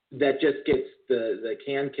that just gets the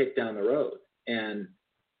can kicked down the road. And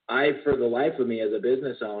I, for the life of me as a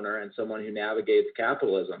business owner and someone who navigates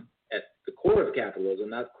capitalism, at the core of capitalism,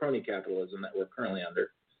 not crony capitalism that we're currently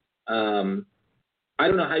under, I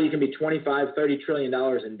don't know how you can be $25-30 trillion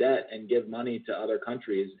in debt and give money to other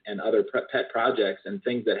countries and other pet projects and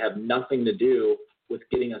things that have nothing to do with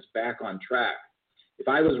getting us back on track. If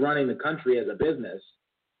I was running the country as a business,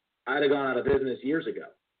 I'd have gone out of business years ago.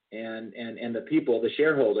 And the people, the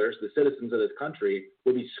shareholders, the citizens of this country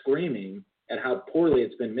would be screaming at how poorly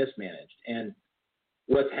it's been mismanaged. And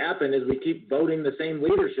what's happened is we keep voting the same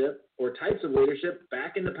leadership or types of leadership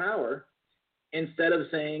back into power instead of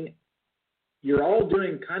saying, you're all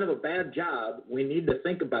doing kind of a bad job. We need to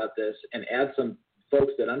think about this and add some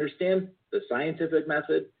folks that understand the scientific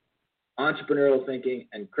method, entrepreneurial thinking,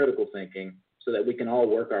 and critical thinking so that we can all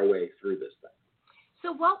work our way through this thing.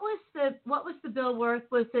 So what was the bill worth?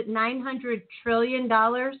 Was it $900 trillion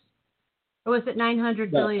or was it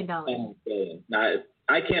 $900 billion? Billion. Now,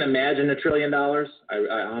 I can't imagine $1 trillion.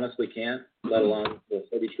 I honestly can't, let alone the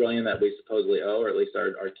 $30 trillion that we supposedly owe, or at least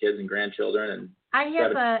our kids and grandchildren. And I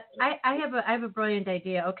have a brilliant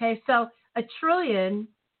idea. Okay, so $1 trillion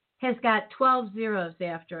has got 12 zeros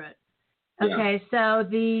after it. Okay, so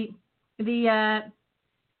the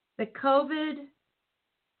COVID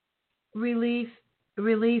relief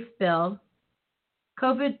bill,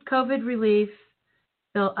 COVID relief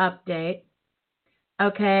bill update,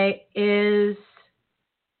 okay, is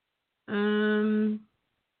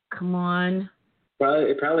come on.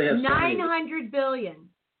 It probably has $900 billion.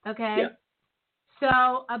 Okay. Yeah.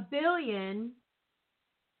 So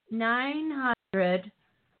 $1,900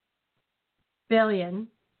 billion.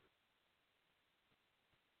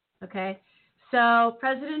 Okay. So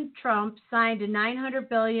President Trump signed a $900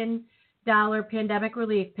 billion pandemic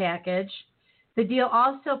relief package. The deal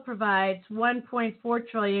also provides $1.4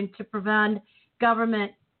 trillion to fund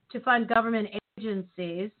government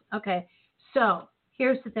agencies. Okay. So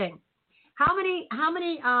here's the thing. How many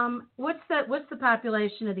what's the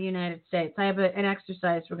population of the United States? I have an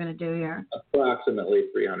exercise we're going to do here. Approximately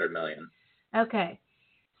 300 million. Okay.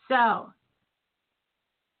 So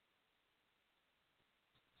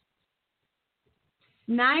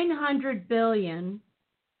 $900 billion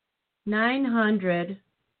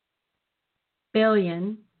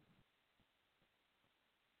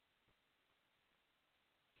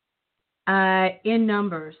in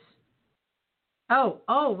numbers.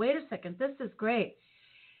 Oh, wait a second. This is great.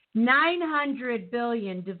 900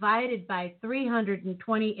 billion divided by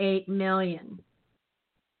 328 million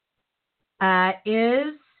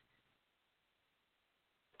is,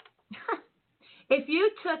 if you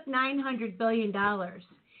took $900 billion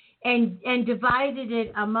and divided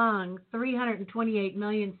it among 328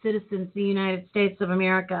 million citizens of the United States of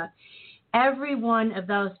America, every one of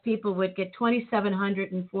those people would get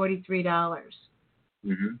 $2,743.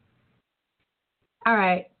 Mm-hmm. All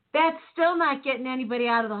right. That's still not getting anybody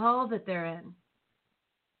out of the hole that they're in.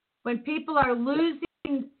 When people are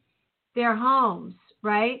losing their homes,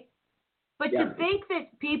 right? But Yeah. to think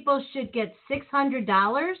that people should get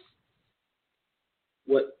 $600?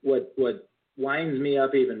 What winds me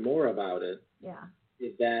up even more about it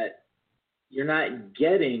is that you're not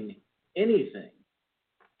getting anything.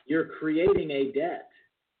 You're creating a debt.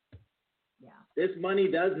 Yeah. This money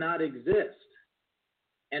does not exist.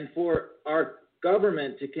 And for our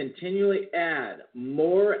government to continually add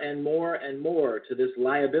more and more and more to this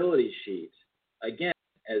liability sheet, again,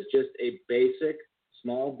 as just a basic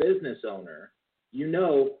small business owner, you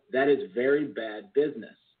know that is very bad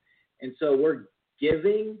business. And so we're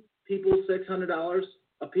giving people $600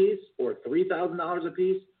 a piece or $3,000 a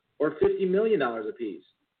piece or $50 million a piece.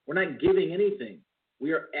 We're not giving anything.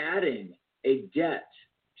 We are adding a debt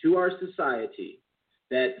to our society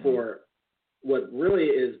that, for what really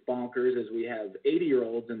is bonkers, is we have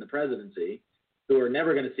 80-year-olds in the presidency who are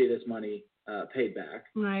never going to see this money paid back,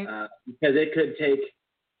 right? Because it could take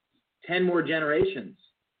 10 more generations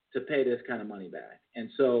to pay this kind of money back. And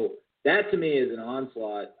so that, to me, is an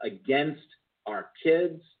onslaught against our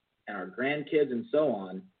kids and our grandkids and so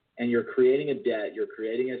on. And you're creating a debt. You're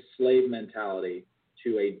creating a slave mentality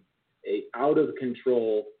to a out of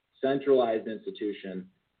control, centralized institution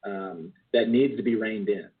that needs to be reined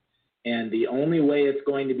in. And the only way it's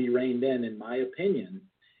going to be reined in my opinion,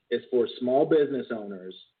 is for small business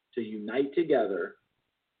owners to unite together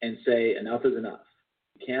and say enough is enough.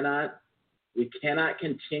 We cannot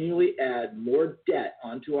continually add more debt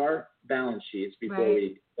onto our balance sheets before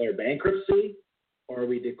we declare bankruptcy or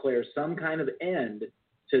we declare some kind of end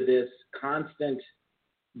to this constant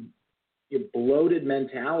bloated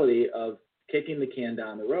mentality of kicking the can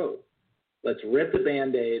down the road. Let's rip the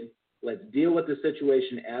Band-Aid, let's deal with the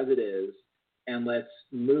situation as it is, and let's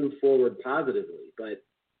move forward positively. But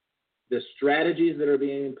the strategies that are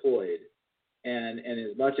being employed, and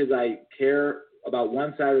as much as I care about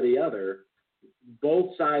one side or the other,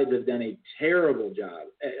 both sides have done a terrible job,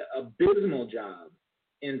 abysmal job,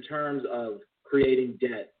 in terms of creating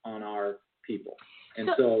debt on our people. And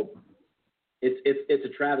so it's a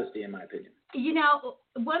travesty, in my opinion. You know,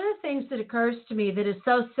 one of the things that occurs to me that is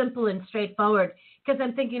so simple and straightforward, because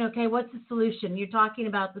I'm thinking, okay, what's the solution? You're talking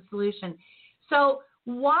about the solution. So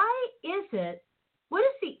why is it, what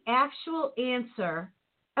is the actual answer?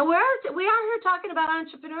 And we are here talking about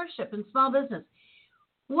entrepreneurship and small business.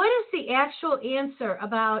 What is the actual answer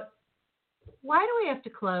about why do we have to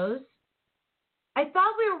close? I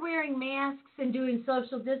thought we were wearing masks and doing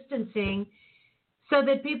social distancing so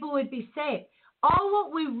that people would be safe. All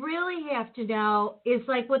what we really have to know is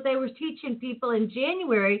like what they were teaching people in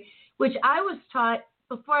January, which I was taught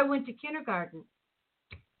before I went to kindergarten.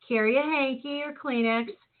 Carry a hanky or Kleenex,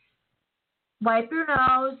 wipe your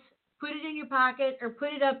nose, put it in your pocket or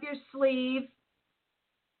put it up your sleeve.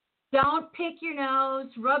 Don't pick your nose,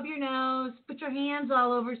 rub your nose, put your hands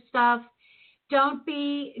all over stuff. Don't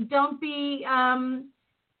be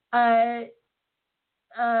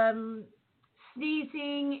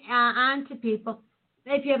sneezing onto people.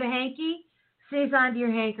 If you have a hanky, sneeze onto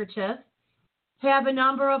your handkerchief. Have a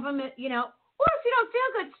number of them, or if you don't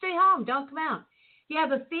feel good, stay home. Don't come out. If you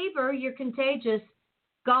have a fever, you're contagious,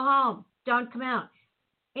 go home. Don't come out.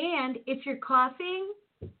 And if you're coughing,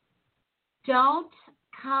 don't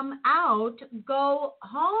come out. Go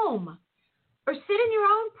home. Or sit in your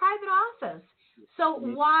own private office. So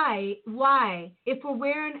why, if we're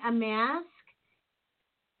wearing a mask,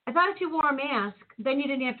 I thought if you wore a mask, then you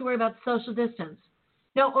didn't have to worry about social distance.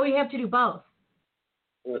 No, you have to do both.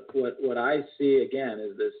 What I see again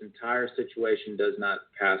is this entire situation does not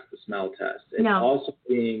pass the smell test. It's No. also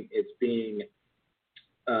being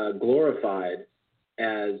glorified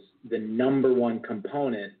as the number one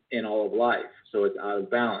component in all of life. So it's out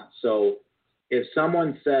of balance. So if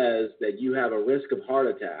someone says that you have a risk of heart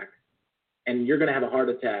attack, and you're going to have a heart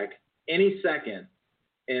attack any second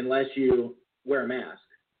unless you wear a mask,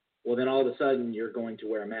 well, then all of a sudden you're going to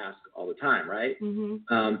wear a mask all the time, right?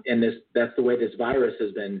 Mm-hmm. And that's the way this virus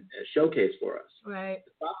has been showcased for us. Right.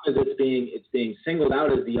 The problem is it's being singled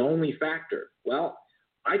out as the only factor. Well,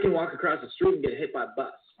 I can walk across the street and get hit by a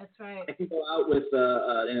bus. That's right. I can go out with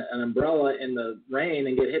an umbrella in the rain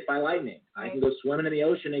and get hit by lightning. Right. I can go swimming in the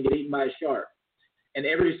ocean and get eaten by a shark. And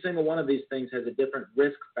every single one of these things has a different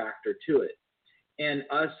risk factor to it. And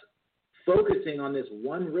us focusing on this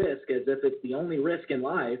one risk as if it's the only risk in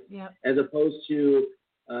life, yep, as opposed to,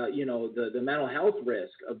 the mental health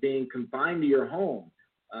risk of being confined to your home,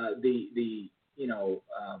 the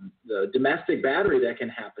domestic battery that can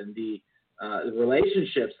happen, the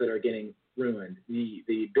relationships that are getting ruined,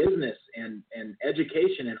 the business and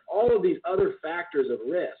education, and all of these other factors of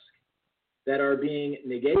risk that are being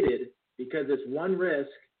negated because it's one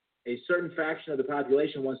risk a certain fraction of the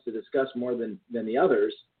population wants to discuss more than the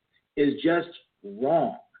others is just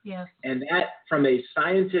wrong. Yes. And that, from a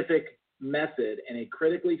scientific method and a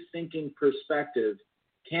critically thinking perspective,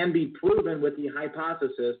 can be proven with the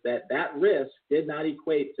hypothesis that risk did not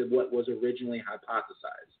equate to what was originally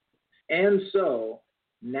hypothesized. And so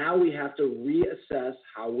now we have to reassess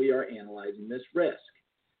how we are analyzing this risk.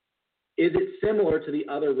 Is it similar to the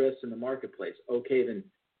other risks in the marketplace? Okay, then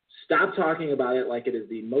stop talking about it like it is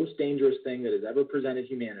the most dangerous thing that has ever presented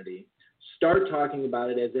humanity. Start talking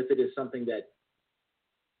about it as if it is something that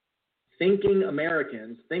thinking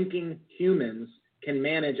Americans, thinking humans can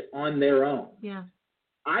manage on their own. Yeah.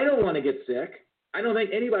 I don't want to get sick. I don't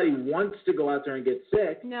think anybody wants to go out there and get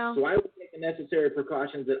sick. No. So I will take the necessary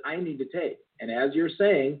precautions that I need to take. And as you're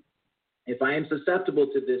saying, if I am susceptible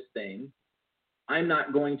to this thing, I'm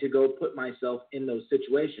not going to go put myself in those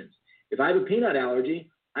situations. If I have a peanut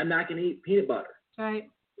allergy, I'm not going to eat peanut butter. Right.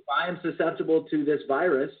 If I am susceptible to this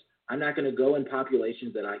virus, I'm not going to go in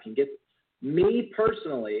populations that I can get. Me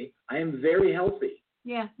personally, I am very healthy.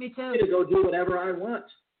 Yeah, me too. I'm going to go do whatever I want.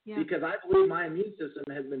 Yeah. Because I believe my immune system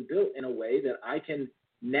has been built in a way that I can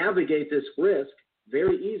navigate this risk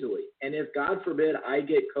very easily. And if, God forbid, I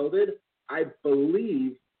get COVID, I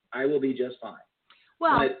believe I will be just fine.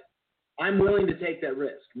 Well, but I'm willing to take that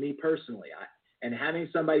risk, me personally. And having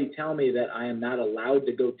somebody tell me that I am not allowed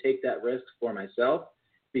to go take that risk for myself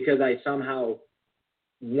because I somehow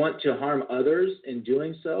want to harm others in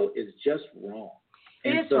doing so is just wrong.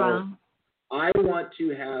 It is wrong. I want to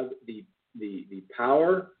have the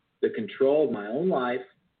power, the control of my own life.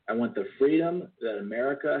 I want the freedom that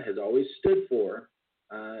America has always stood for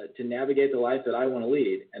to navigate the life that I want to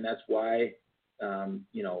lead. And that's why,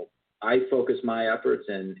 I focus my efforts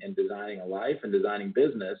in designing a life and designing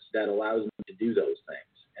business that allows me to do those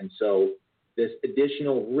things. And so this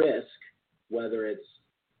additional risk, whether it's,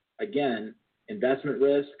 again, investment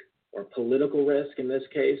risk or political risk in this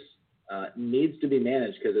case, needs to be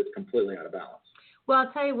managed because it's completely out of balance. Well,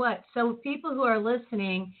 I'll tell you what. So people who are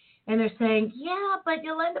listening and they're saying, yeah, but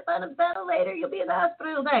you'll end up on a ventilator, you'll be in the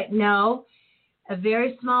hospital, you'll die. No, a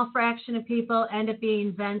very small fraction of people end up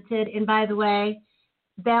being vented. And by the way,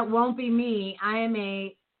 that won't be me. I am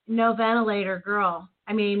a no ventilator girl.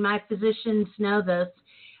 I mean, my physicians know this,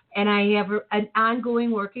 and I have an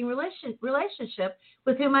ongoing working relationship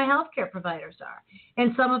with who my healthcare providers are.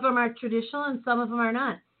 And some of them are traditional and some of them are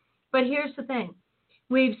not. But here's the thing.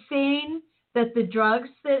 We've seen that the drugs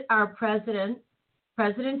that our President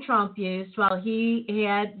Trump used while he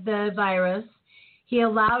had the virus, he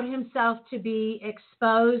allowed himself to be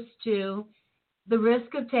exposed to the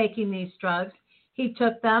risk of taking these drugs. He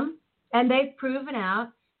took them, and they've proven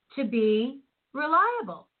out to be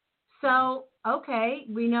reliable. So, okay,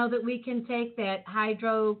 we know that we can take that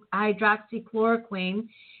hydroxychloroquine,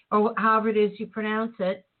 or however it is you pronounce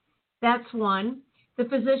it. That's one. The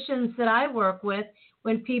physicians that I work with,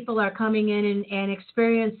 when people are coming in and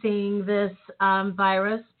experiencing this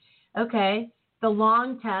virus, okay, the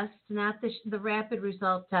long test, not the rapid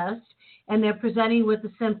result test, and they're presenting with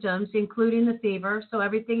the symptoms, including the fever, so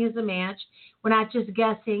everything is a match. We're not just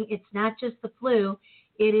guessing. It's not just the flu.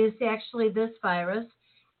 It is actually this virus.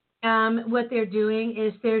 What they're doing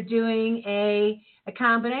is they're doing a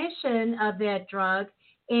combination of that drug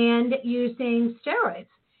and using steroids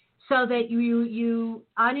so that you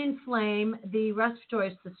uninflame the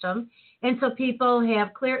respiratory system, and so people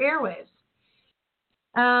have clear airways.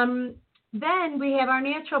 Then we have our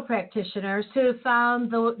natural practitioners who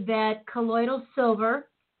found that colloidal silver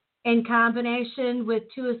in combination with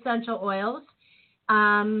 2 essential oils,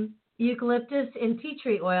 eucalyptus and tea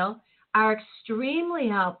tree oil, are extremely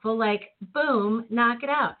helpful, like, boom, knock it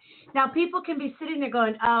out. Now, people can be sitting there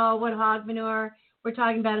going, oh, what hog manure, we're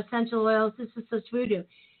talking about essential oils, this is such voodoo.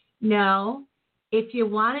 No, if you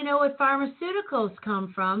want to know what pharmaceuticals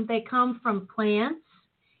come from, they come from plants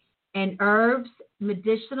and herbs,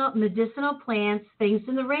 medicinal plants, things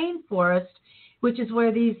in the rainforest, which is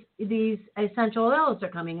where these essential oils are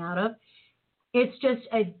coming out of. It's just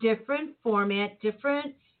a different format,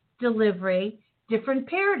 different delivery, different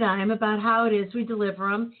paradigm about how it is we deliver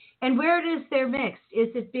them and where it is they're mixed. Is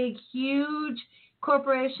it big, huge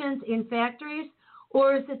corporations in factories,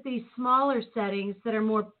 or is it these smaller settings that are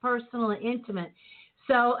more personal and intimate?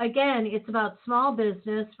 So, again, it's about small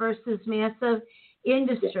business versus massive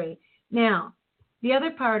industry. Now, the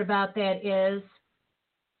other part about that is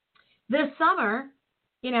this summer,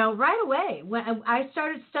 right away, when I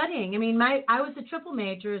started studying, I was a triple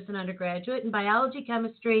major as an undergraduate in biology,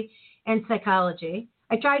 chemistry, and psychology.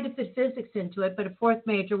 I tried to fit physics into it, but a 4th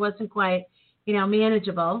major wasn't quite,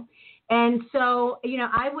 manageable. And so,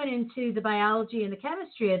 I went into the biology and the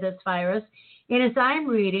chemistry of this virus, and as I'm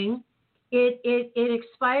reading, it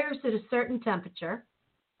expires at a certain temperature.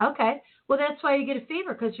 Okay, well, that's why you get a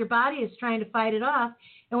fever, because your body is trying to fight it off,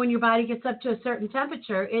 and when your body gets up to a certain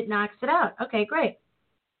temperature, it knocks it out. Okay, great.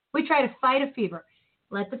 We try to fight a fever.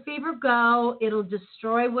 Let the fever go. It'll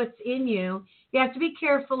destroy what's in you. You have to be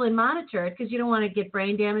careful and monitor it because you don't want to get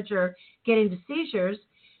brain damage or get into seizures.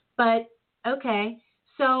 But, okay,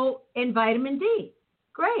 so, and vitamin D.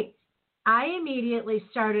 Great. I immediately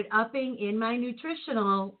started upping in my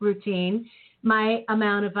nutritional routine my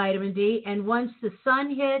amount of vitamin D. And once the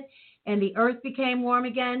sun hit and the earth became warm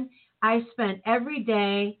again, I spent every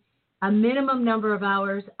day a minimum number of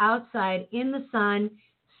hours outside in the sun,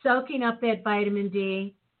 soaking up that vitamin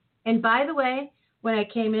D. And by the way, when I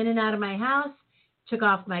came in and out of my house, took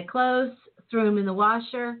off my clothes, threw them in the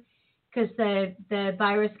washer because the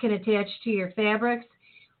virus can attach to your fabrics,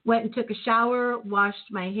 went and took a shower, washed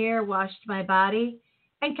my hair, washed my body,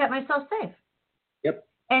 and kept myself safe. Yep.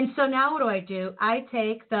 And so now what do? I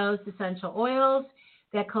take those essential oils,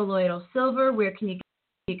 that colloidal silver. Where can you get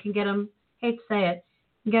them? You can get them, hate to say it,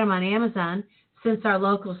 you can get them on Amazon since our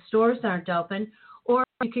local stores aren't open. Or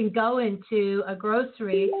you can go into a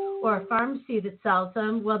grocery or a pharmacy that sells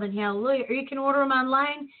them. Well, then hallelujah. Or you can order them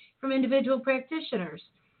online from individual practitioners.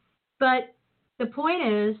 But the point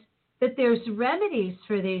is that there's remedies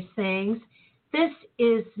for these things. This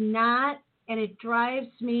is not, and it drives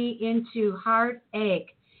me into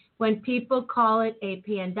heartache when people call it a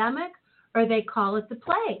pandemic or they call it the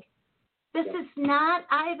plague. This is not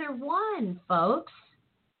either one, folks.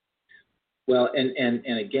 Well,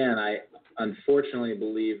 and again, I unfortunately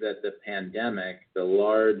believe that the pandemic, the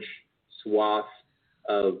large swath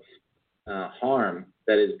of harm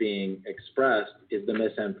that is being expressed, is the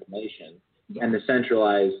misinformation and the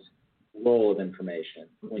centralized role of information.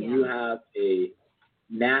 When you have a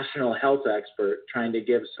national health expert trying to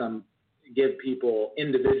give people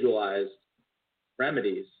individualized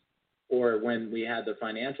remedies, or when we had the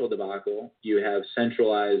financial debacle, you have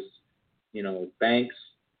centralized, banks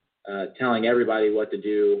telling everybody what to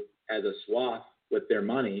do as a swath with their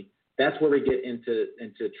money. That's where we get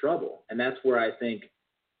into trouble, and that's where I think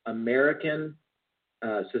American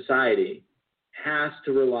society has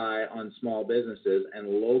to rely on small businesses and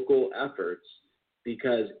local efforts,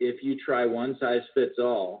 because if you try one size fits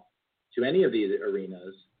all to any of these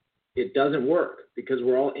arenas, it doesn't work because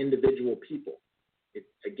we're all individual people.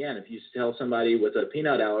 Again, if you tell somebody with a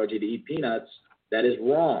peanut allergy to eat peanuts, that is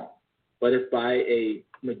wrong. But if by a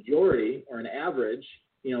majority or an average,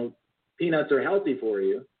 peanuts are healthy for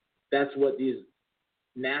you, that's what these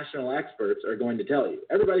national experts are going to tell you.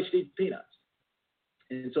 Everybody should eat peanuts.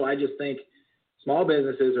 And so I just think small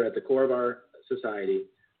businesses are at the core of our society.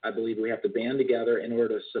 I believe we have to band together in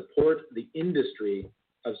order to support the industry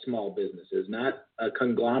of small businesses, not a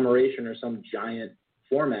conglomeration or some giant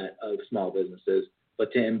format of small businesses,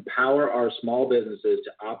 but to empower our small businesses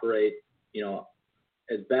to operate,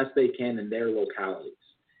 as best they can in their localities.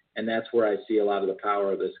 And that's where I see a lot of the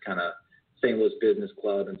power of this kind of St. Louis Business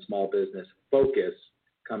Club and small business focus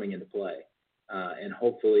coming into play. And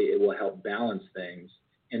hopefully it will help balance things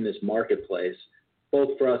in this marketplace,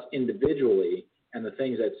 both for us individually and the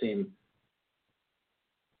things that seem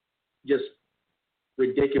just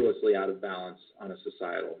ridiculously out of balance on a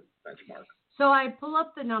societal benchmark. So I pull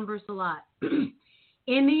up the numbers a lot. In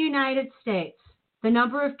the United States, the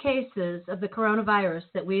number of cases of the coronavirus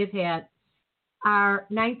that we have had are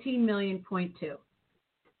 19 million.2.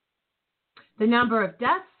 The number of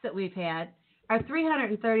deaths that we've had are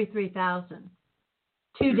 333,000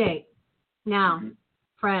 to date. Now,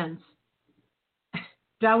 friends,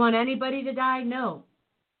 do I want anybody to die? No.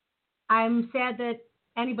 I'm sad that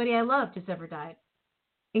anybody I loved has ever died,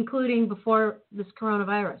 including before this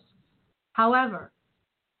coronavirus. However,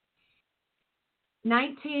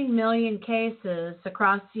 19 million cases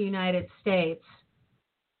across the United States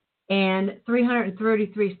and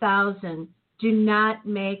 333,000 do not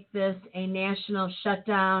make this a national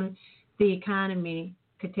shutdown, the economy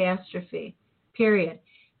catastrophe, period.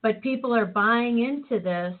 But people are buying into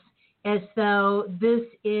this as though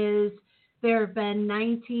there have been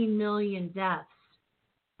 19 million deaths.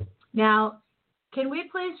 Now, can we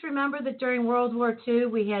please remember that during World War II,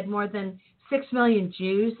 we had more than 6 million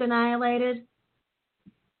Jews annihilated?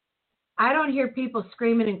 I don't hear people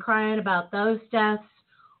screaming and crying about those deaths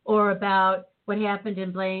or about what happened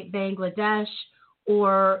in Bangladesh,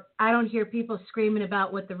 or I don't hear people screaming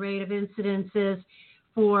about what the rate of incidence is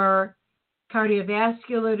for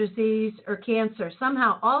cardiovascular disease or cancer.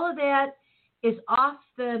 Somehow all of that is off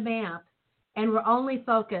the map, and we're only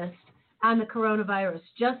focused on the coronavirus,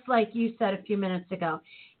 just like you said a few minutes ago.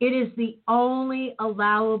 It is the only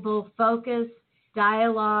allowable focus,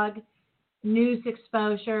 dialogue, news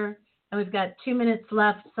exposure, and we've got 2 minutes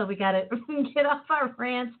left, so we got to get off our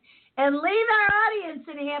rants and leave our audience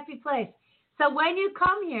in a happy place. So when you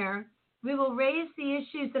come here, we will raise the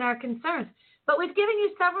issues and our concerns, but we've given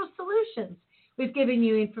you several solutions. We've given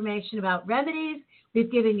you information about remedies.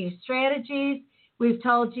 We've given you strategies. We've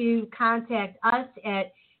told you contact us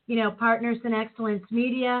at Partners in Excellence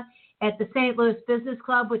Media at the St. Louis Business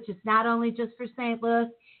Club, which is not only just for St. Louis,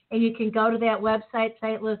 and you can go to that website,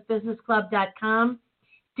 stlouisbusinessclub.com.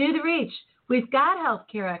 Do the reach. We've got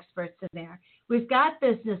healthcare experts in there. We've got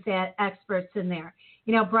business experts in there.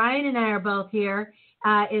 Brian and I are both here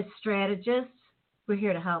as strategists. We're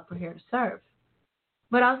here to help. We're here to serve.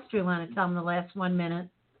 What else do we want to tell them the last 1 minute?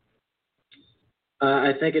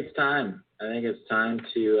 I think it's time. I think it's time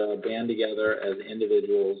to band together as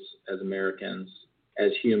individuals, as Americans,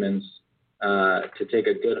 as humans, to take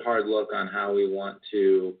a good hard look on how we want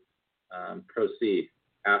to proceed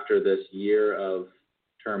after this year of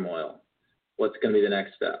turmoil. What's going to be the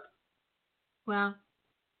next step? Well,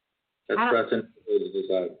 that's for us to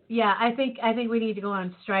decide. Yeah, I think we need to go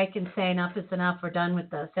on strike and say enough is enough. We're done with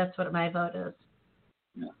this. That's what my vote is.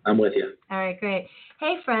 Yeah, I'm with you. All right, great.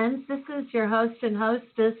 Hey, friends, this is your host and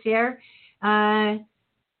hostess here, Brian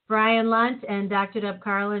Lunt and Dr. Deb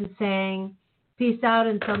Carlin, saying peace out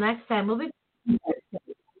until next time. We'll be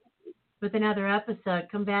with another episode.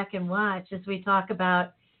 Come back and watch as we talk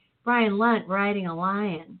about Brian Lunt riding a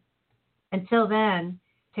lion. Until then,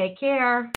 take care.